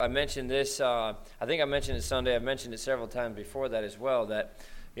I mentioned this, I think I mentioned it Sunday, I've mentioned it several times before that as well, that,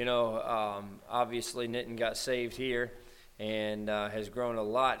 obviously Nitin got saved here and has grown a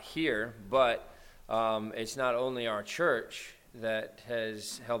lot here, but it's not only our church that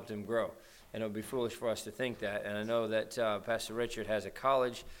has helped him grow. And it would be foolish for us to think that. And I know that Pastor Richard has a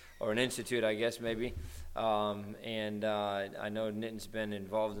college, or an institute, I guess, maybe. And I know Nitin's been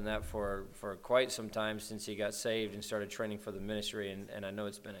involved in that for quite some time since he got saved and started training for the ministry. And I know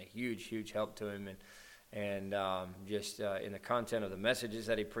it's been a huge, huge help to him and just in the content of the messages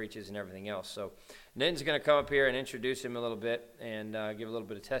that he preaches and everything else. So Nitin's going to come up here and introduce him a little bit and give a little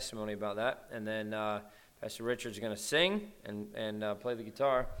bit of testimony about that. And then Pastor Richard's going to sing and play the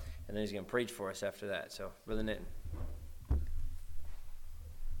guitar. And then he's going to preach for us after that. So, Brother Nitin.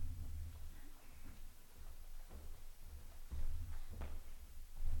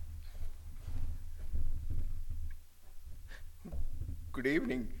 Good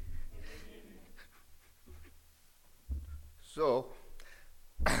evening. So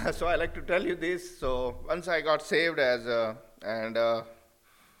I like to tell you this. So once I got saved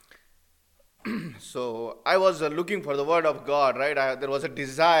so I was looking for the Word of God, right? There was a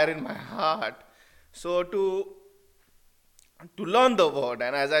desire in my heart. So to learn the Word.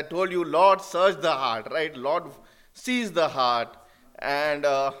 And as I told you, Lord searched the heart, right? Lord sees the heart. And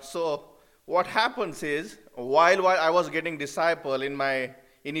so what happens is, while I was getting disciple in my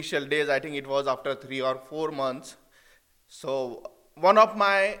initial days, I think it was after 3 or 4 months. So one of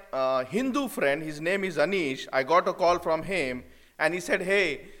my Hindu friend, his name is Anish, I got a call from him. And he said,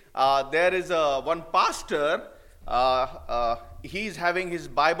 hey, there is one pastor, he's having his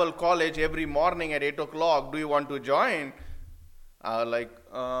Bible college every morning at 8 o'clock. Do you want to join?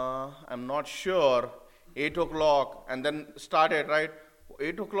 I'm not sure. 8 o'clock, and then started, right?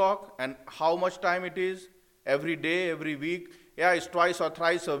 8 o'clock, and how much time it is? Every day, every week? Yeah, it's twice or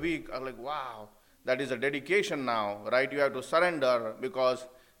thrice a week. I'm like, wow, that is a dedication now, right? You have to surrender because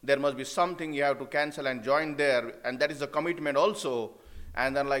there must be something you have to cancel and join there, and that is a commitment also.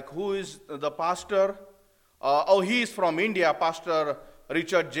 And then who is the pastor? He is from India, Pastor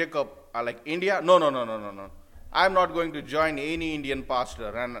Richard Jacob. India? No. I'm not going to join any Indian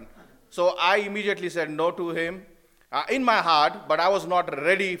pastor. And so I immediately said no to him in my heart, but I was not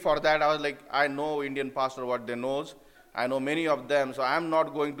ready for that. I was like, I know Indian pastor what they knows. I know many of them, so I'm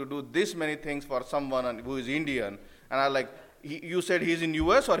not going to do this many things for someone who is Indian. And I you said he's in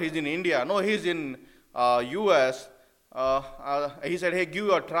US or he's in India? No, he's in US. He said, hey, give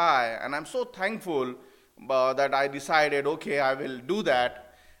it a try. And I'm so thankful that I decided, okay, I will do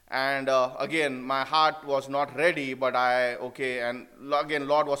that. And again, my heart was not ready, but and again,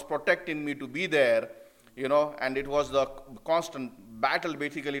 Lord was protecting me to be there, and it was the constant battle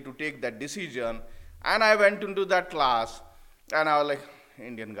basically to take that decision. And I went into that class, and I was like,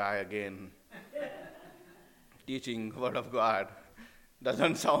 Indian guy again, teaching Word of God.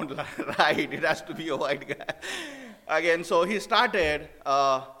 Doesn't sound right. It has to be a white guy. Again, so he started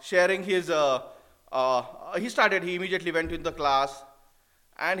sharing his, he immediately went into the class,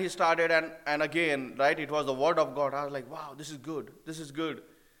 and he started, and again, right, it was the Word of God. I was like, wow, this is good,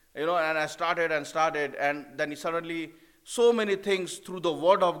 and I started, and then suddenly, so many things through the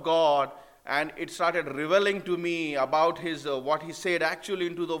Word of God, and it started revealing to me about his, what he said actually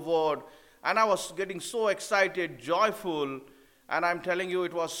into the Word, and I was getting so excited, joyful, and I'm telling you,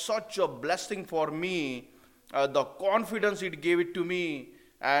 it was such a blessing for me. The confidence it gave it to me,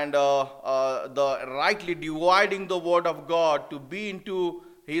 and the rightly dividing the Word of God to be into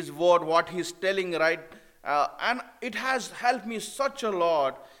His Word, what He's telling, right? And it has helped me such a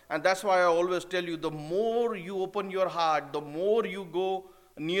lot, and that's why I always tell you, the more you open your heart, the more you go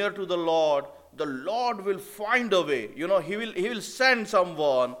near to the Lord will find a way. He will send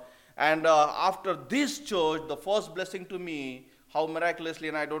someone. And after this church, the first blessing to me, how miraculously,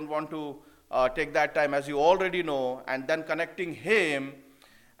 and I don't want to take that time, as you already know, and then connecting him.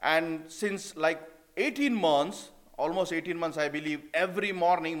 And since 18 months, almost 18 months, I believe, every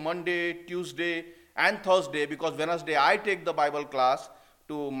morning, Monday, Tuesday, and Thursday, because Wednesday I take the Bible class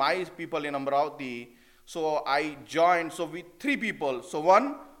to my people in Amravati. So I joined, we 3 people. So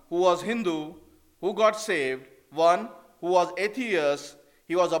one who was Hindu, who got saved, one who was atheist,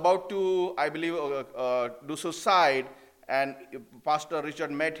 he was about to, I believe, do suicide, and Pastor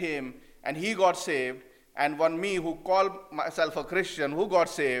Richard met him, and he got saved, and one me who called myself a Christian who got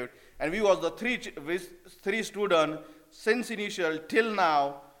saved, and we was the three students since initial till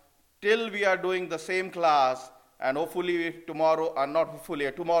now, till we are doing the same class, and hopefully tomorrow,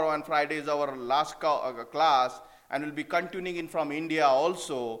 tomorrow and Friday is our last class, and we'll be continuing in from India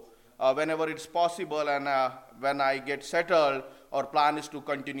also, whenever it's possible, and when I get settled, our plan is to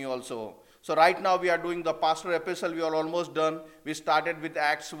continue also. So right now we are doing the pastor epistle. We are almost done. We started with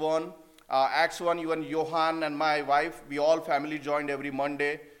Acts 1. Acts 1, even Johan and my wife, we all family joined every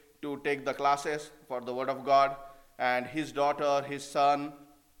Monday to take the classes for the Word of God. And his daughter, his son,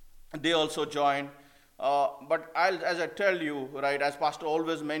 they also joined. But as I tell you, right, as Pastor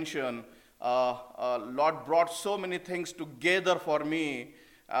always mentioned, Lord brought so many things together for me,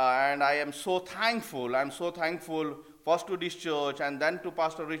 and I am so thankful. I'm so thankful first to this church and then to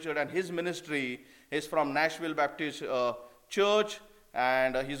Pastor Richard and his ministry. He's from Nashville Baptist Church,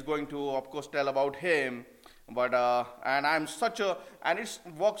 and he's going to, of course, tell about him. But and I'm and it's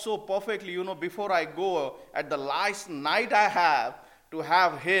worked so perfectly. Before I go, at the last night I have to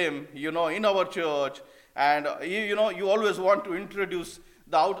have him, in our church, and you always want to introduce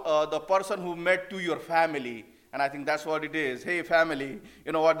the person who met to your family. And I think that's what it is. Hey, family,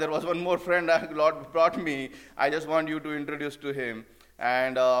 you know what? There was one more friend Lord brought me. I just want you to introduce to him.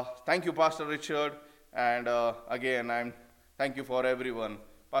 And thank you, Pastor Richard. And again, thank you for everyone.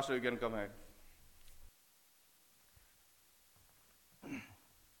 Pastor, you can come ahead.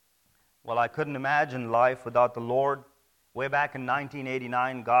 Well, I couldn't imagine life without the Lord. Way back in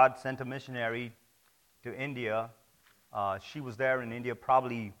 1989, God sent a missionary to India. She was there in India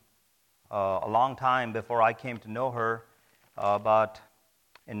probably a long time before I came to know her. But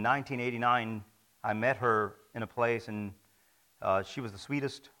in 1989, I met her in a place, and she was the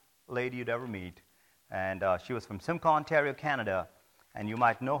sweetest lady you'd ever meet. And she was from Simcoe, Ontario, Canada. And you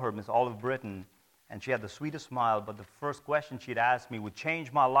might know her, Miss Olive Britton. And she had the sweetest smile, but the first question she'd asked me would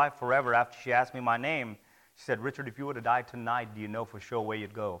change my life forever. After she asked me my name, she said, "Richard, if you were to die tonight, do you know for sure where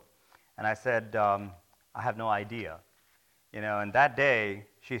you'd go?" And I said, "I have no idea." And that day,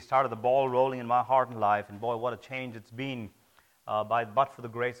 she started the ball rolling in my heart and life, and boy, what a change it's been. But for the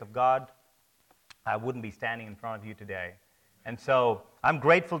grace of God, I wouldn't be standing in front of you today. And so I'm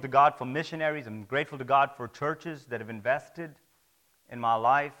grateful to God for missionaries. I'm grateful to God for churches that have invested in my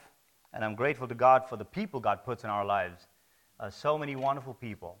life. And I'm grateful to God for the people God puts in our lives. So many wonderful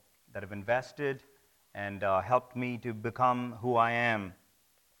people that have invested and helped me to become who I am.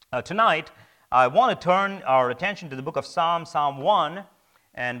 Tonight, I want to turn our attention to the book of Psalm 1,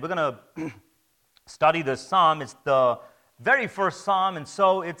 and we're going to study this psalm. It's the very first psalm, and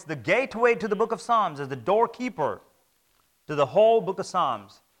so it's the gateway to the book of Psalms, as the doorkeeper to the whole book of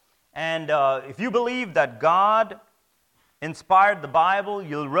Psalms. And if you believe that God inspired the Bible,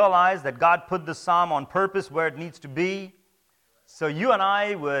 you'll realize that God put the psalm on purpose where it needs to be, so you and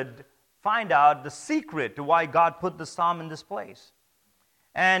I would find out the secret to why God put the psalm in this place.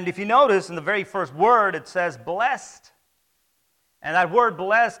 And if you notice, in the very first word, it says blessed. And that word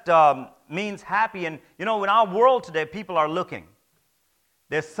blessed means happy. And in our world today, people are looking.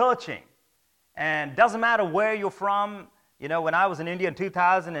 They're searching. And it doesn't matter where you're from. When I was in India in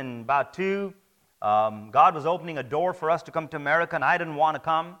 2002, God was opening a door for us to come to America, and I didn't want to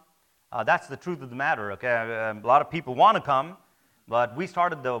come. That's the truth of the matter, okay? A lot of people want to come, but we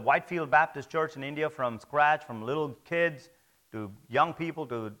started the Whitefield Baptist Church in India from scratch, from little kids to young people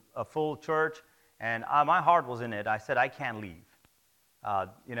to a full church, and my heart was in it. I said, I can't leave.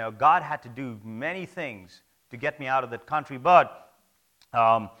 God had to do many things to get me out of that country, but,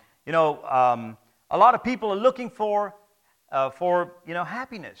 a lot of people are looking for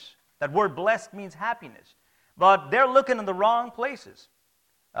happiness. That word blessed means happiness, but they're looking in the wrong places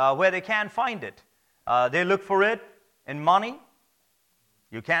where they can't find it. They look for it in money.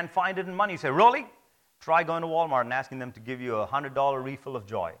 You can't find it in money. You say, really? Try going to Walmart and asking them to give you a $100 refill of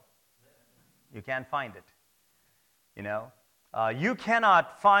joy. You can't find it. You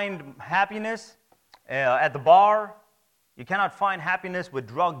cannot find happiness at the bar. You cannot find happiness with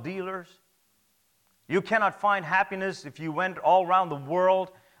drug dealers. You cannot find happiness if you went all around the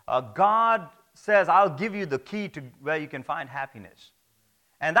world. God says, I'll give you the key to where you can find happiness.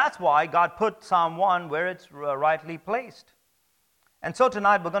 And that's why God put Psalm 1 where it's rightly placed. And so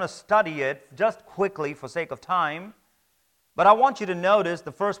tonight we're going to study it just quickly for sake of time. But I want you to notice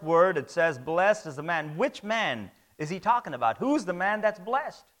the first word. It says, blessed is the man. Which man is he talking about? Who's the man that's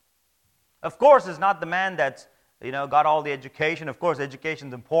blessed? Of course, it's not the man that's, got all the education. Of course,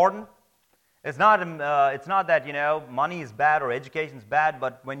 education's important. It's not that, money is bad or education is bad,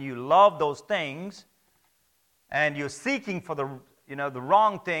 but when you love those things and you're seeking for the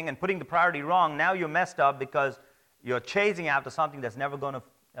wrong thing and putting the priority wrong, now you're messed up because you're chasing after something that's never going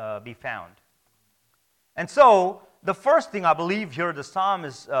to be found. And so, the first thing I believe here the psalm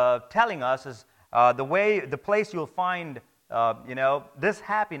is telling us is the place you'll find, this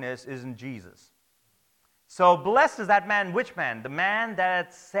happiness is in Jesus. So, blessed is that man. Which man? The man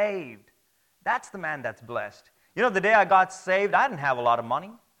that's saved. That's the man that's blessed. You know, the day I got saved, I didn't have a lot of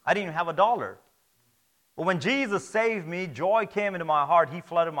money. I didn't even have $1. But when Jesus saved me, joy came into my heart. He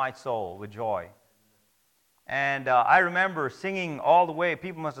flooded my soul with joy. And I remember singing all the way.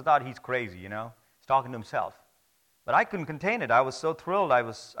 People must have thought he's crazy, you know. He's talking to himself. But I couldn't contain it. I was so thrilled. I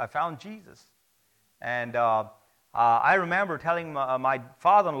found Jesus. And I remember telling my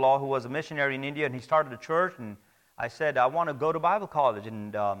father-in-law, who was a missionary in India, and he started a church, and I said, I want to go to Bible college.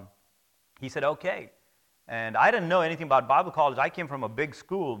 And he said, okay. And I didn't know anything about Bible college. I came from a big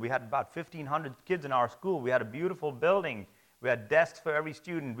school. We had about 1,500 kids in our school. We had a beautiful building. We had desks for every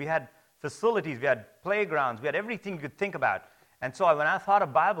student. We had facilities. We had playgrounds. We had everything you could think about. And so when I thought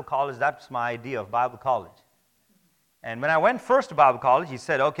of Bible college, that's my idea of Bible college. And when I went first to Bible college, he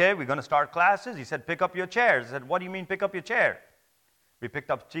said, okay, we're going to start classes. He said, pick up your chairs. I said, what do you mean pick up your chair? We picked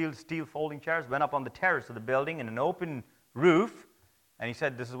up steel folding chairs, went up on the terrace of the building in an open roof. And he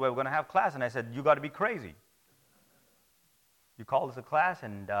said, this is where we're going to have class. And I said, you got to be crazy. You call this a class?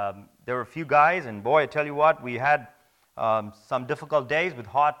 And there were a few guys. And boy, I tell you what, we had some difficult days with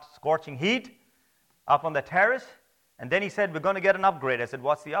hot, scorching heat up on the terrace. And then he said, we're going to get an upgrade. I said,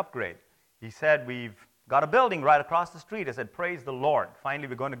 what's the upgrade? He said, we've got a building right across the street. I said, praise the Lord. Finally,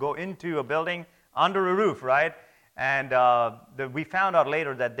 we're going to go into a building under a roof, right? And we found out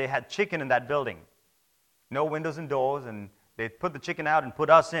later that they had chicken in that building. No windows and doors, and they put the chicken out and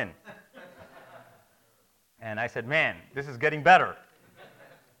put us in. And I said, man, this is getting better,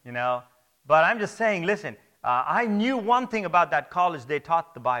 you know. But I'm just saying, listen, I knew one thing about that college. They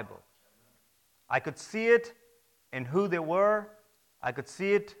taught the Bible. I could see it in who they were. I could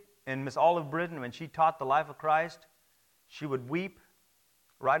see it in Miss Olive Britton when she taught the life of Christ. She would weep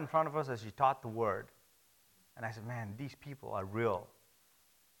right in front of us as she taught the Word. And I said, man, these people are real.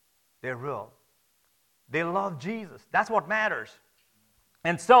 They're real. They love Jesus. That's what matters.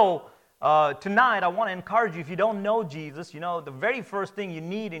 And so, tonight, I want to encourage you, if you don't know Jesus, you know, the very first thing you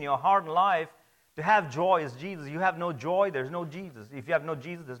need in your heart and life to have joy is Jesus. You have no joy, there's no Jesus. If you have no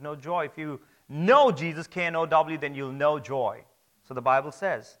Jesus, there's no joy. If you know Jesus, K-N-O-W, then you'll know joy. So the Bible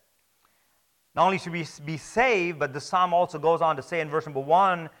says. Not only should we be saved, but the psalm also goes on to say in verse number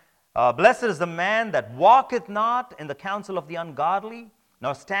 1, blessed is the man that walketh not in the counsel of the ungodly,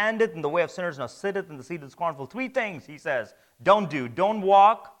 nor standeth in the way of sinners, nor sitteth in the seat of the scornful. 3 things, he says, don't do. Don't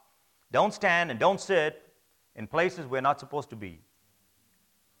walk, don't stand, and don't sit in places we're not supposed to be.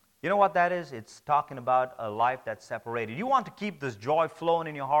 You know what that is? It's talking about a life that's separated. You want to keep this joy flowing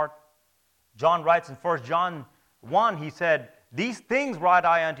in your heart? John writes in 1 John 1, he said, these things write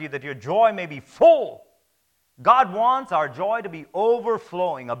I unto you, that your joy may be full. God wants our joy to be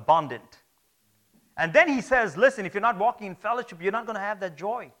overflowing, abundant. And then he says, listen, if you're not walking in fellowship, you're not going to have that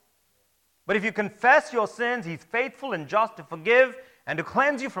joy. But if you confess your sins, he's faithful and just to forgive and to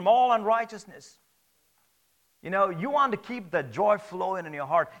cleanse you from all unrighteousness. You know, you want to keep that joy flowing in your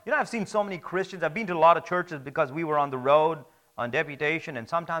heart. You know, I've seen so many Christians. I've been to a lot of churches because we were on the road on deputation, and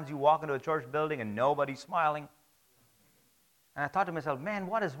sometimes you walk into a church building and nobody's smiling. And I thought to myself, man,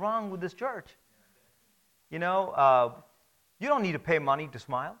 what is wrong with this church? You know, you don't need to pay money to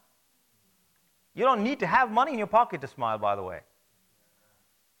smile. You don't need to have money in your pocket to smile, by the way.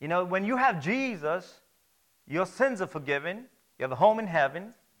 You know, when you have Jesus, your sins are forgiven. You have a home in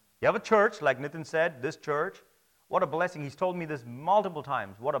heaven. You have a church, like Nitin said, this church. What a blessing. He's told me this multiple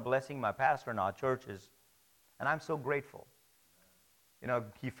times. What a blessing my pastor in our church is. And I'm so grateful. You know,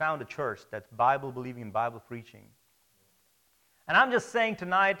 he found a church that's Bible-believing and Bible-preaching. And I'm just saying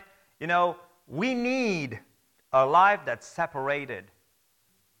tonight, you know, we need a life that's separated.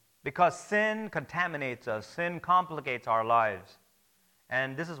 Because sin contaminates us. Sin complicates our lives.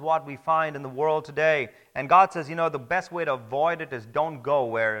 And this is what we find in the world today. And God says, you know, the best way to avoid it is don't go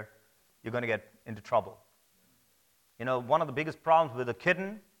where you're going to get into trouble. You know, one of the biggest problems with a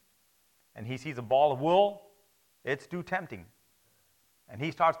kitten, and he sees a ball of wool, it's too tempting. And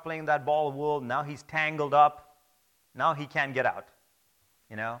he starts playing that ball of wool. Now he's tangled up. Now he can't get out.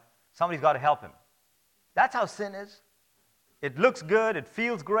 You know, somebody's got to help him. That's how sin is. It looks good, it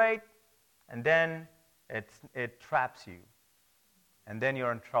feels great, and then it traps you. And then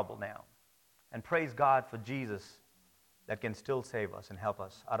you're in trouble now. And praise God for Jesus that can still save us and help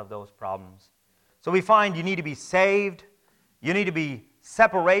us out of those problems. So we find you need to be saved, you need to be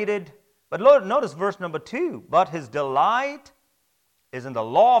separated. But notice verse number 2. But his delight is in the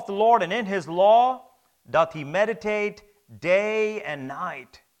law of the Lord, and in his law doth he meditate day and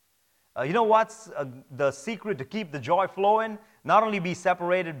night. You know what's the secret to keep the joy flowing? Not only be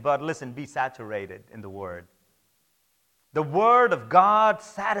separated, but listen, be saturated in the Word. The Word of God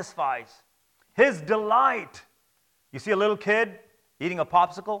satisfies. His delight. You see a little kid eating a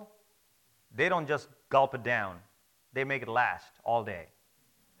popsicle? They don't just gulp it down. They make it last all day,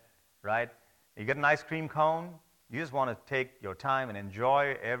 right? You get an ice cream cone, you just want to take your time and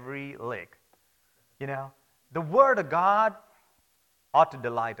enjoy every lick. You know, the Word of God ought to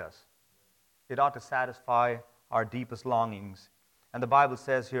delight us. It ought to satisfy our deepest longings. And the Bible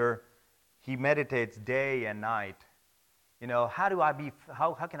says here, he meditates day and night. You know, how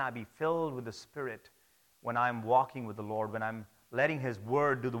can I be filled with the Spirit when I'm walking with the Lord, when I'm letting His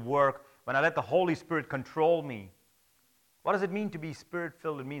Word do the work, when I let the Holy Spirit control me? What does it mean to be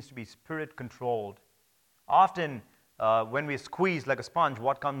Spirit-filled? It means to be Spirit-controlled. Often, when we squeeze like a sponge,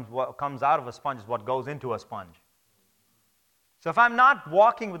 what comes out of a sponge is what goes into a sponge. So if I'm not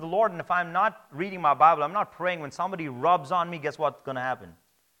walking with the Lord and if I'm not reading my Bible, I'm not praying, when somebody rubs on me, guess what's going to happen?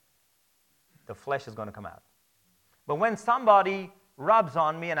 The flesh is going to come out. But when somebody rubs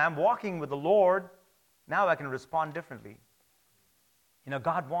on me and I'm walking with the Lord, now I can respond differently. You know,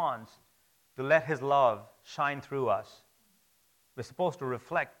 God wants to let His love shine through us. We're supposed to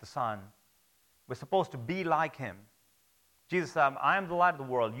reflect the Son. We're supposed to be like Him. Jesus said, I am the light of the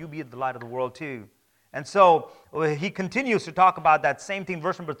world. You be the light of the world too. And so He continues to talk about that same thing,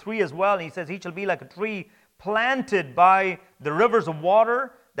 verse number 3 as well. And He says, He shall be like a tree planted by the rivers of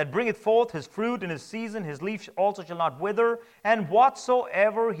water, that bringeth forth his fruit in his season. His leaf also shall not wither. And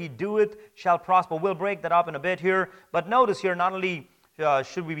whatsoever he doeth shall prosper. We'll break that up in a bit here. But notice here, not only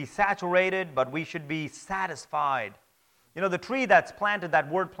should we be saturated, but we should be satisfied. You know, the tree that's planted,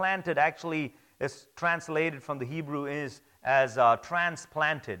 that word planted actually is translated from the Hebrew as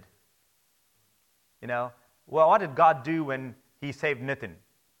transplanted. You know, well, what did God do when He saved Nitin?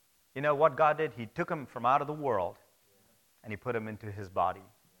 You know what God did? He took him from out of the world and He put him into His body.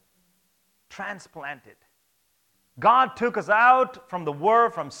 Transplanted. God took us out from the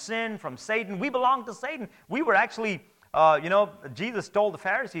world, from sin, from Satan. We belonged to Satan. We were actually, Jesus told the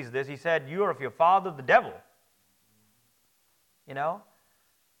Pharisees this. He said, you are of your father, the devil. You know,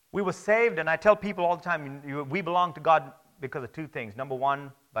 we were saved, and I tell people all the time, we belong to God because of two things. Number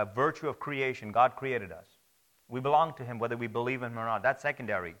one, by virtue of creation, God created us. We belong to Him whether we believe in Him or not. That's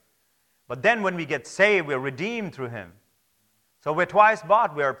secondary. But then when we get saved, we're redeemed through Him. So we're twice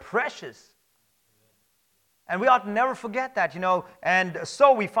bought. We're precious. And we ought to never forget that, you know. And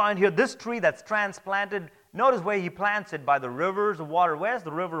so we find here this tree that's transplanted. Notice where He plants it, by the rivers of water. Where's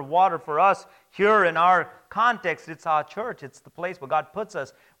the river of water for us here in our context? It's our church. It's the place where God puts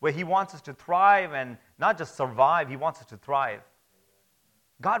us, where He wants us to thrive and not just survive. He wants us to thrive.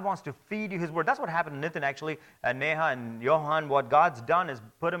 God wants to feed you His Word. That's what happened to Nitin actually, and Neha and Johan. What God's done is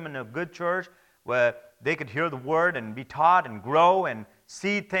put them in a good church where they could hear the Word and be taught and grow and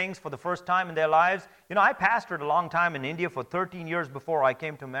see things for the first time in their lives. You know, I pastored a long time in India for 13 years before I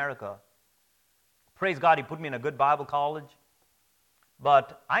came to America. Praise God, He put me in a good Bible college.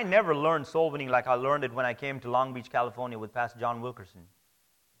 But I never learned soul winning like I learned it when I came to Long Beach, California with Pastor John Wilkerson.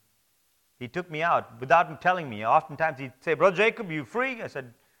 He took me out without him telling me. Oftentimes he'd say, Brother Jacob, you free? I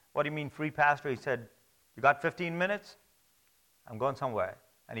said, what do you mean free, Pastor? He said, you got 15 minutes? I'm going somewhere.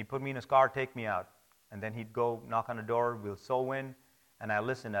 And he put me in his car, take me out. And then he'd go knock on the door, we'll soul win. And I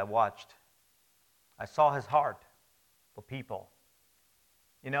listened, I watched. I saw his heart for people.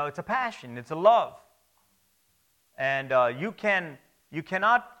 You know, it's a passion, it's a love. And you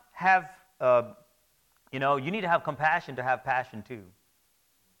cannot have, you need to have compassion to have passion too.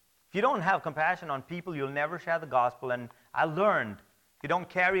 If you don't have compassion on people, you'll never share the gospel. And I learned, if you don't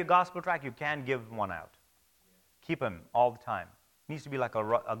carry a gospel tract, you can't give one out. Keep them all the time. It needs to be like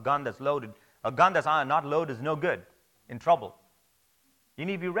a gun that's loaded. A gun that's not loaded is no good, in trouble. You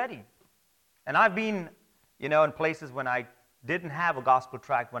need to be ready. And I've been, in places when I didn't have a gospel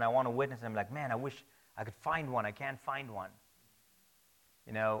tract, when I want to witness, I'm like, man, I wish I could find one. I can't find one.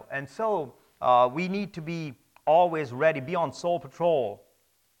 And so we need to be always ready, be on soul patrol.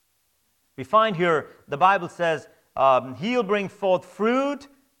 We find here, the Bible says, He'll bring forth fruit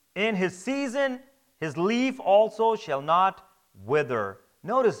in His season. His leaf also shall not wither.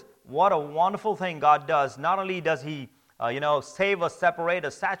 Notice what a wonderful thing God does. Not only does He save us, separate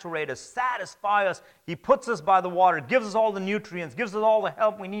us, saturate us, satisfy us. He puts us by the water, gives us all the nutrients, gives us all the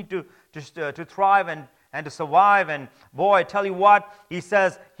help we need to thrive and to survive. And boy, I tell you what, He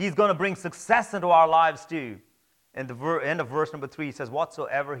says He's going to bring success into our lives too. In the end of verse number 3, He says,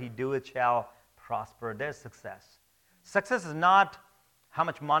 whatsoever He doeth shall prosper. There's success. Success is not how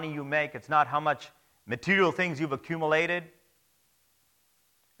much money you make. It's not how much material things you've accumulated.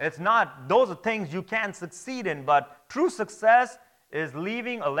 It's not, those are things you can succeed in, but true success is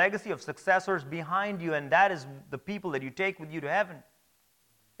leaving a legacy of successors behind you, and that is the people that you take with you to heaven.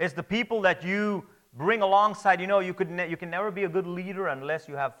 It's the people that you bring alongside. You can never be a good leader unless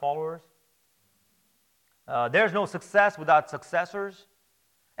you have followers. There's no success without successors.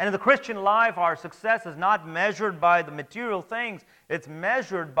 And in the Christian life, our success is not measured by the material things. It's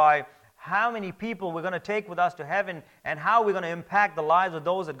measured by how many people we're going to take with us to heaven and how we're going to impact the lives of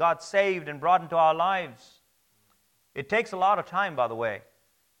those that God saved and brought into our lives. It takes a lot of time, by the way,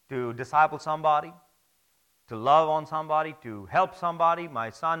 to disciple somebody, to love on somebody, to help somebody. My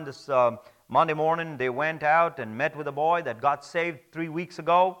son, this Monday morning, they went out and met with a boy that got saved 3 weeks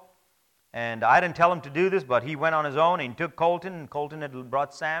ago. And I didn't tell him to do this, but he went on his own and he took Colton. And Colton had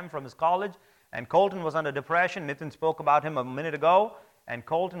brought Sam from his college. And Colton was under depression. Nitin spoke about him a minute ago. And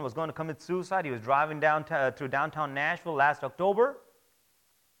Colton was going to commit suicide. He was driving through downtown Nashville last October.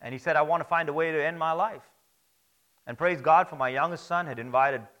 And he said, I want to find a way to end my life. And praise God for my youngest son had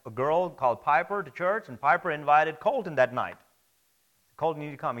invited a girl called Piper to church. And Piper invited Colton that night. Colton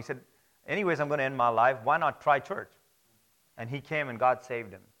needed to come. He said, anyways, I'm going to end my life. Why not try church? And he came and God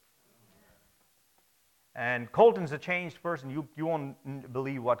saved him. And Colton's a changed person. You won't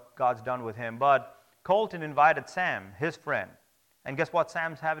believe what God's done with him. But Colton invited Sam, his friend. And guess what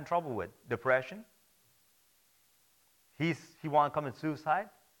Sam's having trouble with? Depression. He wanted to commit suicide.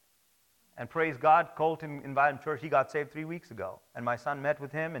 And praise God, Colton invited him to church. He got saved 3 weeks ago. And my son met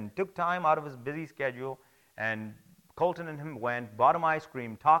with him and took time out of his busy schedule. And Colton and him went, bought him ice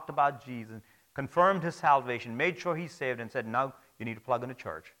cream, talked about Jesus, confirmed his salvation, made sure he's saved, and said, now you need to plug into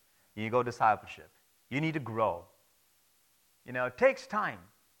church. You need to go discipleship. You need to grow. You know, it takes time.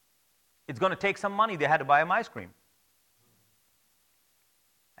 It's going to take some money. They had to buy him ice cream.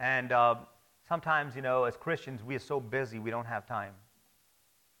 And sometimes, you know, as Christians, we are so busy, we don't have time.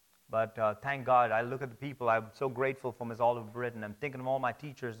 But thank God, I look at the people. I'm so grateful for Ms. Olive Britton. I'm thinking of all my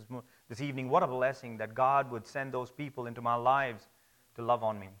teachers this evening. What a blessing that God would send those people into my lives to love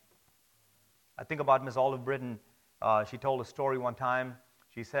on me. I think about Ms. Olive Britton. She told a story one time.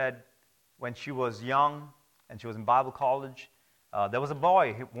 She said, when she was young and she was in Bible college, there was a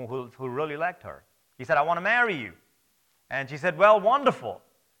boy who really liked her. He said, I want to marry you. And she said, well, wonderful.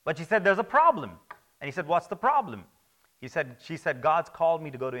 But she said, there's a problem. And he said, what's the problem? She said, God's called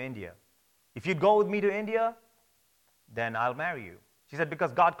me to go to India. If you'd go with me to India, then I'll marry you. She said,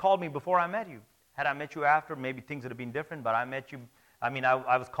 because God called me before I met you. Had I met you after, maybe things would have been different, but I met you. I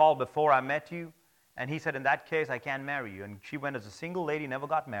was called before I met you. And he said, in that case, I can't marry you. And she went as a single lady, never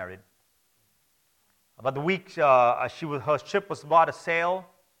got married. About the week, her ship was about to sail.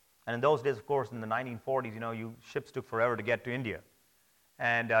 And in those days, of course, in the 1940s, you know, ships took forever to get to India.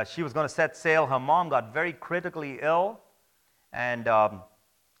 And she was going to set sail. Her mom got very critically ill. And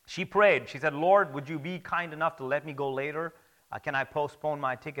she prayed. She said, Lord, would you be kind enough to let me go later? Can I postpone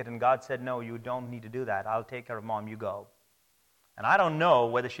my ticket? And God said, no, you don't need to do that. I'll take care of Mom. You go. And I don't know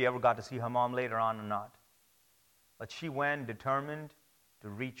whether she ever got to see her mom later on or not. But she went determined to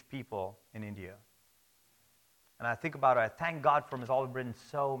reach people in India. And I think about her. I thank God for Ms. Olive Britton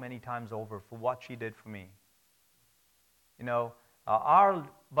so many times over for what she did for me. You know,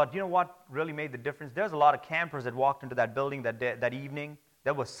 but you know what really made the difference? There's a lot of campers that walked into that building that evening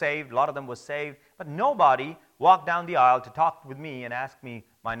that was saved. A lot of them were saved. But nobody walked down the aisle to talk with me and ask me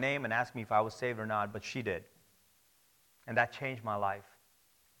my name and ask me if I was saved or not. But she did. And that changed my life.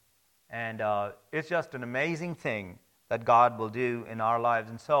 And it's just an amazing thing that God will do in our lives.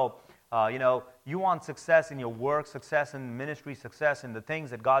 And so, you know, you want success in your work, success in ministry, success in the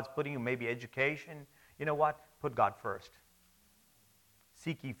things that God's putting you, maybe education. You know what? Put God first.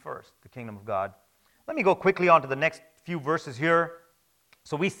 Seek ye first the kingdom of God. Let me go quickly on to the next few verses here.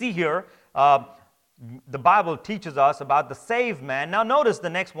 So we see here, the Bible teaches us about the saved man. Now notice the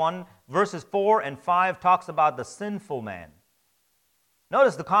next one, verses 4 and 5 talks about the sinful man.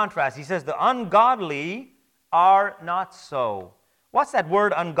 Notice the contrast. He says, the ungodly are not so. What's that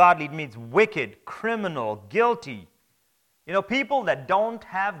word ungodly? It means wicked, criminal, guilty. You know, people that don't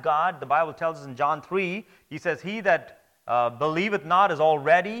have God, the Bible tells us in John 3, he says, he that believeth not is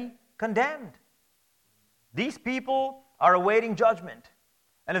already condemned. These people are awaiting judgment.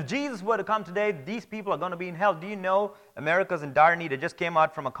 And if Jesus were to come today, these people are going to be in hell. Do you know America's in dire need? I just came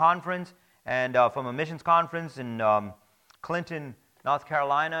out from a conference, and from a missions conference in Clinton, North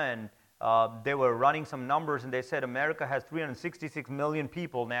Carolina, and they were running some numbers, and they said America has 366 million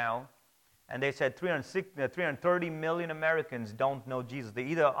people now, and they said 330 million Americans don't know Jesus. They're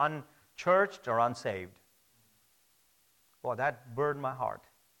either unchurched or unsaved. Boy, that burdened my heart.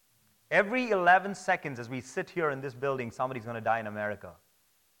 Every 11 seconds as we sit here in this building, somebody's going to die in America.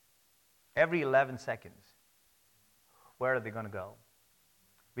 Every 11 seconds. Where are they going to go?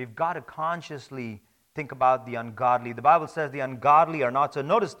 We've got to consciously think about the ungodly. The Bible says the ungodly are not so.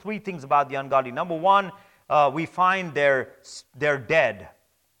 Notice three things about the ungodly. Number one, we find they're dead.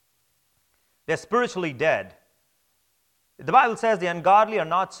 They're spiritually dead. The Bible says the ungodly are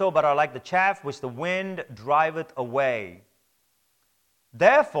not so, but are like the chaff which the wind driveth away.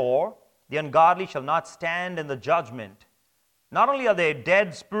 Therefore, the ungodly shall not stand in the judgment. Not only are they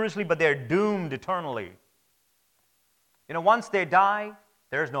dead spiritually, but they're doomed eternally. Once they die,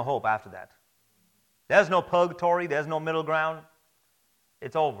 there's no hope after that. There's no purgatory, there's no middle ground.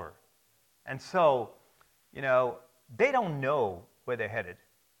 It's over. And so, they don't know where they're headed.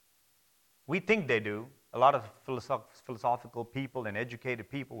 We think they do. A lot of philosophical people and educated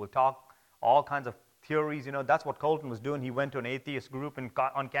people will talk all kinds of theories. That's what Colton was doing. He went to an atheist group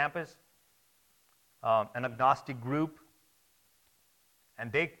on campus, an agnostic group, and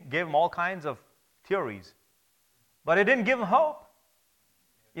they gave him all kinds of theories. But it didn't give him hope,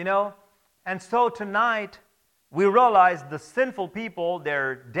 And so tonight, we realize the sinful people,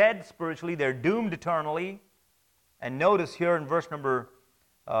 they're dead spiritually, they're doomed eternally. And notice here in verse number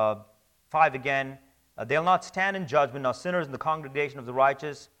 5 again, they'll not stand in judgment, nor sinners in the congregation of the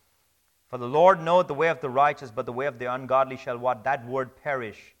righteous. For the Lord knoweth the way of the righteous, but the way of the ungodly shall what? That word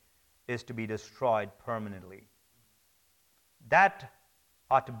perish is to be destroyed permanently. That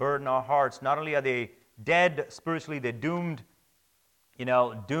ought to burden our hearts. Not only are they dead spiritually, they're doomed,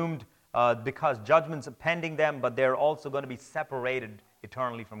 because judgment's pending them, but they're also going to be separated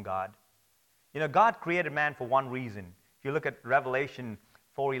eternally from God. God created man for one reason. If you look at Revelation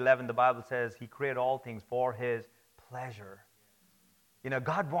 4:11, the Bible says He created all things for His pleasure.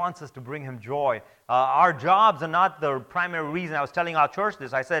 God wants us to bring Him joy. Our jobs are not the primary reason. I was telling our church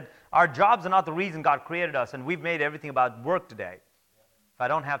this. I said, our jobs are not the reason God created us, and we've made everything about work today. If I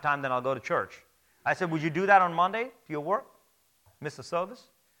don't have time, then I'll go to church. I said, would you do that on Monday to your work? Miss a service?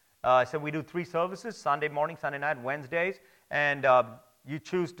 I said, we do 3 services, Sunday morning, Sunday night, Wednesdays, and you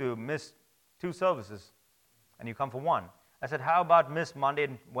choose to miss 2 services, and you come for 1. I said, how about miss Monday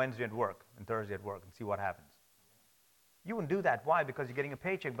and Wednesday at work, and Thursday at work, and see what happens? You wouldn't do that. Why? Because you're getting a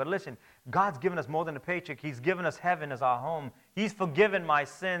paycheck. But listen, God's given us more than a paycheck. He's given us heaven as our home. He's forgiven my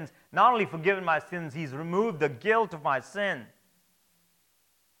sins. Not only forgiven my sins, He's removed the guilt of my sin.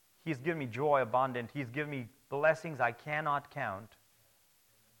 He's given me joy abundant. He's given me blessings I cannot count.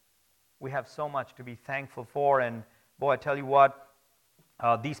 We have so much to be thankful for. And boy, I tell you what,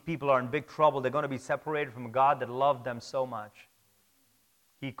 these people are in big trouble. They're going to be separated from a God that loved them so much.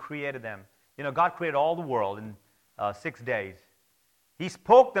 He created them. God created all the world in 6 days. He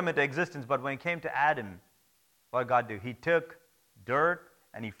spoke them into existence, but when it came to Adam, what did God do? He took dirt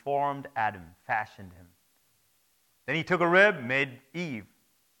and He formed Adam, fashioned him. Then He took a rib, made Eve.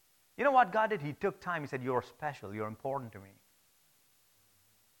 You know what God did? He took time. He said, you're special. You're important to me.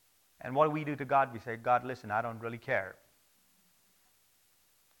 And what do we do to God? We say, God, listen, I don't really care.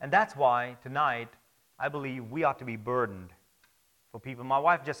 And that's why tonight, I believe we ought to be burdened for people. My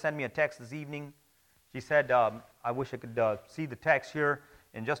wife just sent me a text this evening. She said, I wish I could see the text here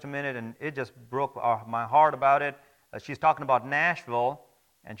in just a minute, and it just broke my heart about it. She's talking about Nashville,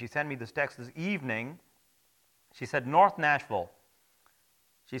 and she sent me this text this evening. She said, North Nashville.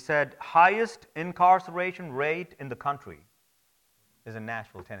 She said, highest incarceration rate in the country is in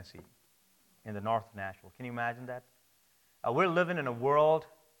Nashville, Tennessee, in the north of Nashville. Can you imagine that? We're living in a world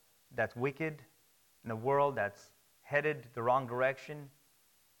that's wicked, in a world that's headed the wrong direction,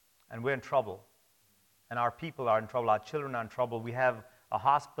 and we're in trouble. And our people are in trouble, our children are in trouble. We have a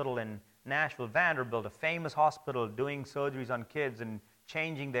hospital in Nashville, Vanderbilt, a famous hospital doing surgeries on kids and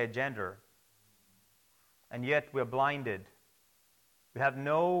changing their gender. And yet we're blinded. We have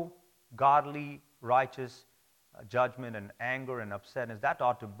no godly, righteous judgment and anger and upsetness. That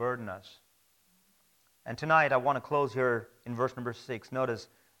ought to burden us. And tonight I want to close here in verse number 6. Notice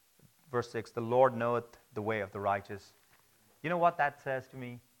verse 6, the Lord knoweth the way of the righteous. You know what that says to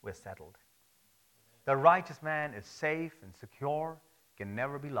me? We're settled. The righteous man is safe and secure, can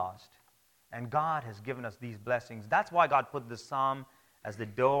never be lost. And God has given us these blessings. That's why God put this psalm as the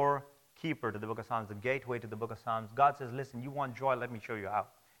doorkeeper to the book of Psalms, the gateway to the book of Psalms. God says, listen, you want joy? Let me show you how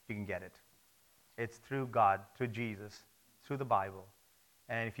you can get it. It's through God, through Jesus, through the Bible.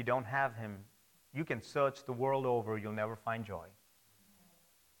 And if you don't have Him, you can search the world over, you'll never find joy.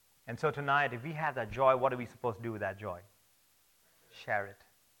 And so tonight, if we have that joy, what are we supposed to do with that joy? Share it.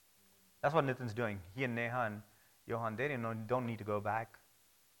 That's what Nitin's doing. He and Neha and Johan, they don't need to go back.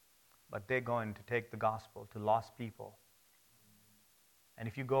 But they're going to take the gospel to lost people. And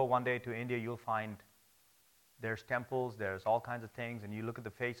if you go one day to India, you'll find there's temples, there's all kinds of things, and you look at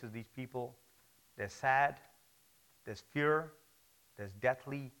the faces of these people, they're sad, there's fear, there's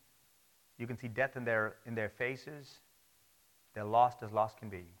deathly, you can see death in their faces. They're lost as lost can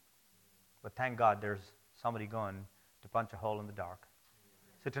be. But thank God there's somebody going to punch a hole in the dark.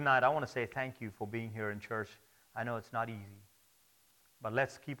 So tonight, I want to say thank you for being here in church. I know it's not easy, but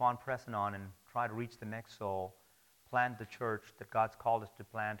let's keep on pressing on and try to reach the next soul, plant the church that God's called us to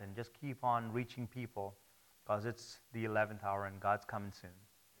plant, and just keep on reaching people, because it's the 11th hour and God's coming soon.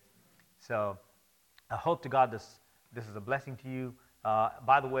 So I hope to God this is a blessing to you.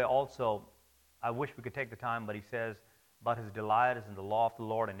 By the way, also, I wish we could take the time, but he says, but his delight is in the law of the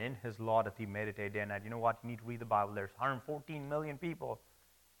Lord, and in his law doth he meditate day and night. You know what? You need to read the Bible. There's 114 million people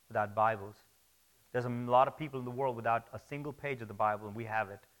without Bibles. There's a lot of people in the world without a single page of the Bible, and we have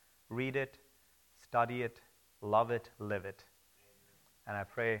it. Read it, study it, love it, live it. And I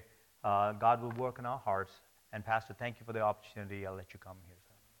pray God will work in our hearts. And Pastor, thank you for the opportunity. I'll let you come here,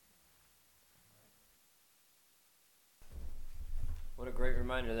 sir. What a great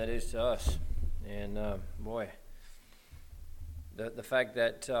reminder that is to us. And boy, the fact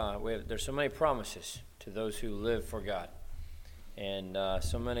that there's so many promises to those who live for God, and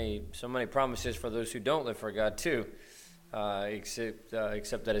so many promises for those who don't live for God too, except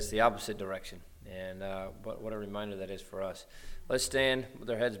that it's the opposite direction. And but what a reminder that is for us. Let's stand with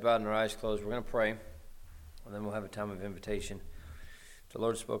our heads bowed and our eyes closed. We're going to pray, and then we'll have a time of invitation. If the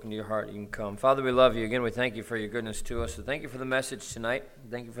Lord's spoken to your heart, you can come. Father, we love you. Again, we thank you for your goodness to us. So thank you for the message tonight.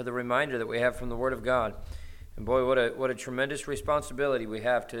 Thank you for the reminder that we have from the Word of God. And boy, what a tremendous responsibility we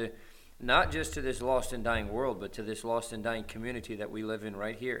have to, not just to this lost and dying world, but to this lost and dying community that we live in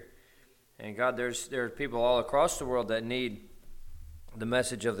right here. And God, there are people all across the world that need the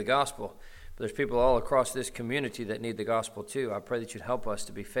message of the gospel. But there's people all across this community that need the gospel too. I pray that you'd help us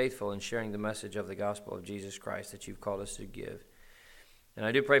to be faithful in sharing the message of the gospel of Jesus Christ that you've called us to give. And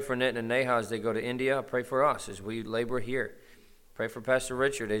I do pray for Nitin and Neha as they go to India. I pray for us as we labor here. Pray for Pastor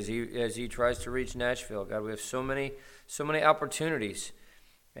Richard as he tries to reach Nashville. God, we have so many opportunities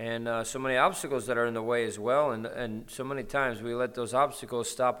and so many obstacles that are in the way as well. And so many times we let those obstacles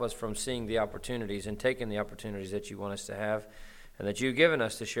stop us from seeing the opportunities and taking the opportunities that you want us to have and that you've given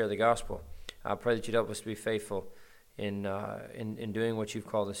us to share the gospel. I pray that you'd help us to be faithful in doing what you've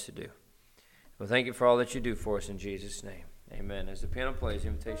called us to do. Well, thank you for all that you do for us in Jesus' name. Amen. As the piano plays, the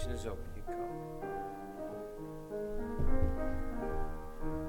invitation is open. You come.